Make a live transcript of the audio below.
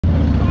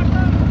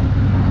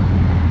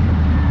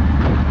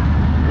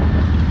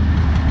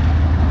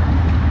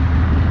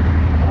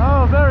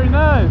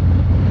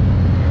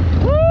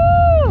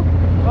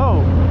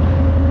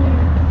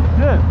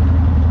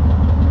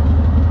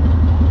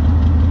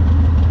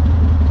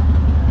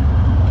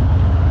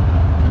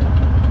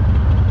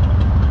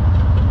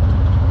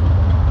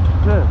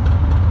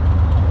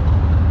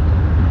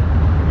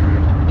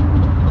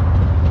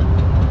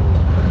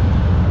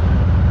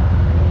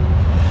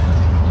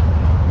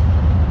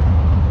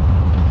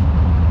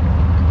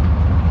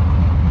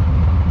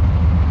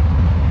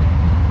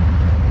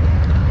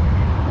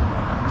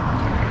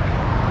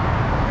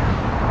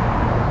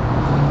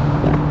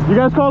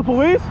guys call the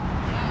police?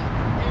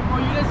 Yeah. Hey bro,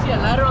 you guys see a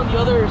ladder on the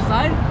other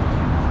side?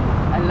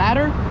 A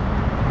ladder?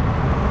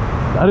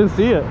 I didn't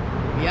see it.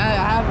 Yeah,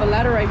 I have a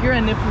ladder right here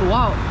and it flew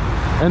out.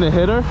 And it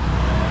hit her?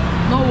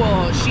 No,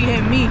 she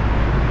hit me.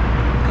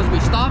 Because we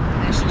stopped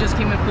and she just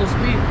came at full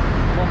speed.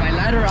 Well, my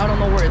ladder, I don't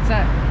know where it's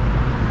at.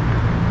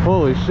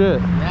 Holy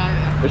shit.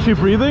 Yeah. Is she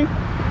breathing?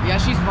 Yeah,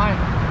 she's fine.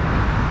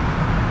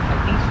 I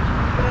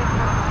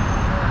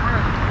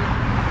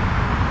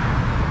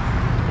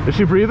think Is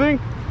she breathing?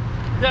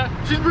 Yeah,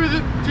 she's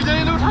breathing. She's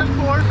in no time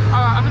 4.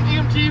 I'm an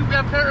EMT. We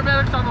have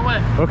paramedics on the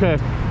way. Okay.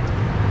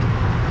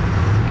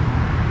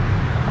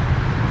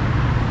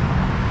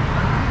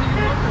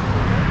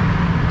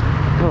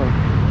 Oh.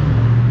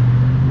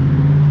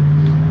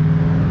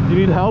 You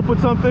need help with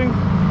something?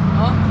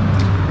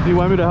 Huh? Do you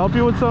want me to help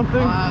you with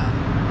something? No,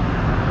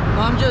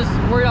 I'm just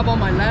worried about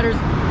my ladders.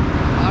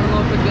 I don't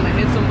know if it's gonna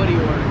hit somebody or.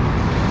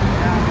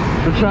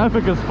 Yeah. The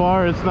traffic is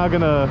far. It's not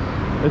gonna.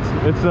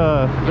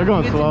 They're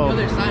going slow. On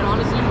the other side,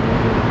 honestly,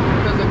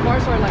 because the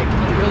cars are like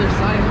on the other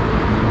side.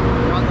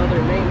 They're on the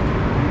other lane.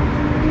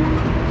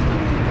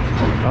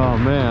 Oh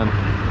man.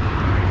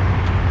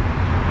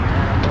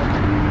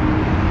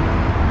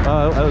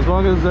 As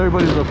long as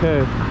everybody's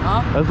okay.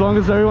 Huh? As long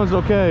as everyone's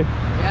okay.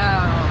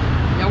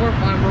 Yeah, we're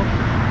fine, bro.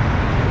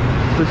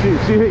 So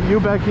she hit you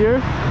back here?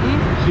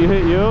 Hmm? She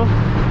hit you?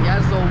 Yeah,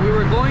 so we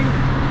were going,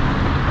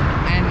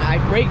 and I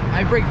brake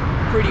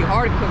pretty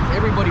hard because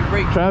everybody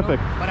brakes. Traffic.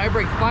 You know? But I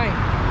braked fine.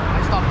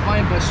 I stopped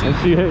fine, but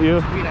she hit you?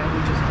 Speed and we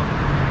just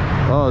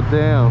fucking. Oh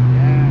damn.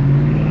 Yeah.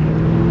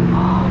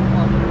 Oh,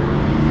 fuck.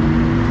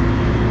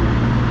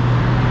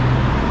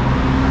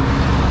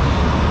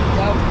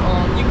 Yeah,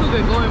 you could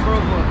get going, bro,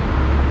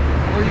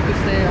 or you could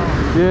stay on.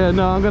 Yeah,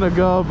 no, I'm gonna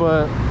go,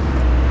 but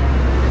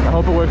I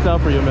hope it works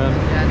out for you, man.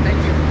 Yeah,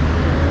 thank you.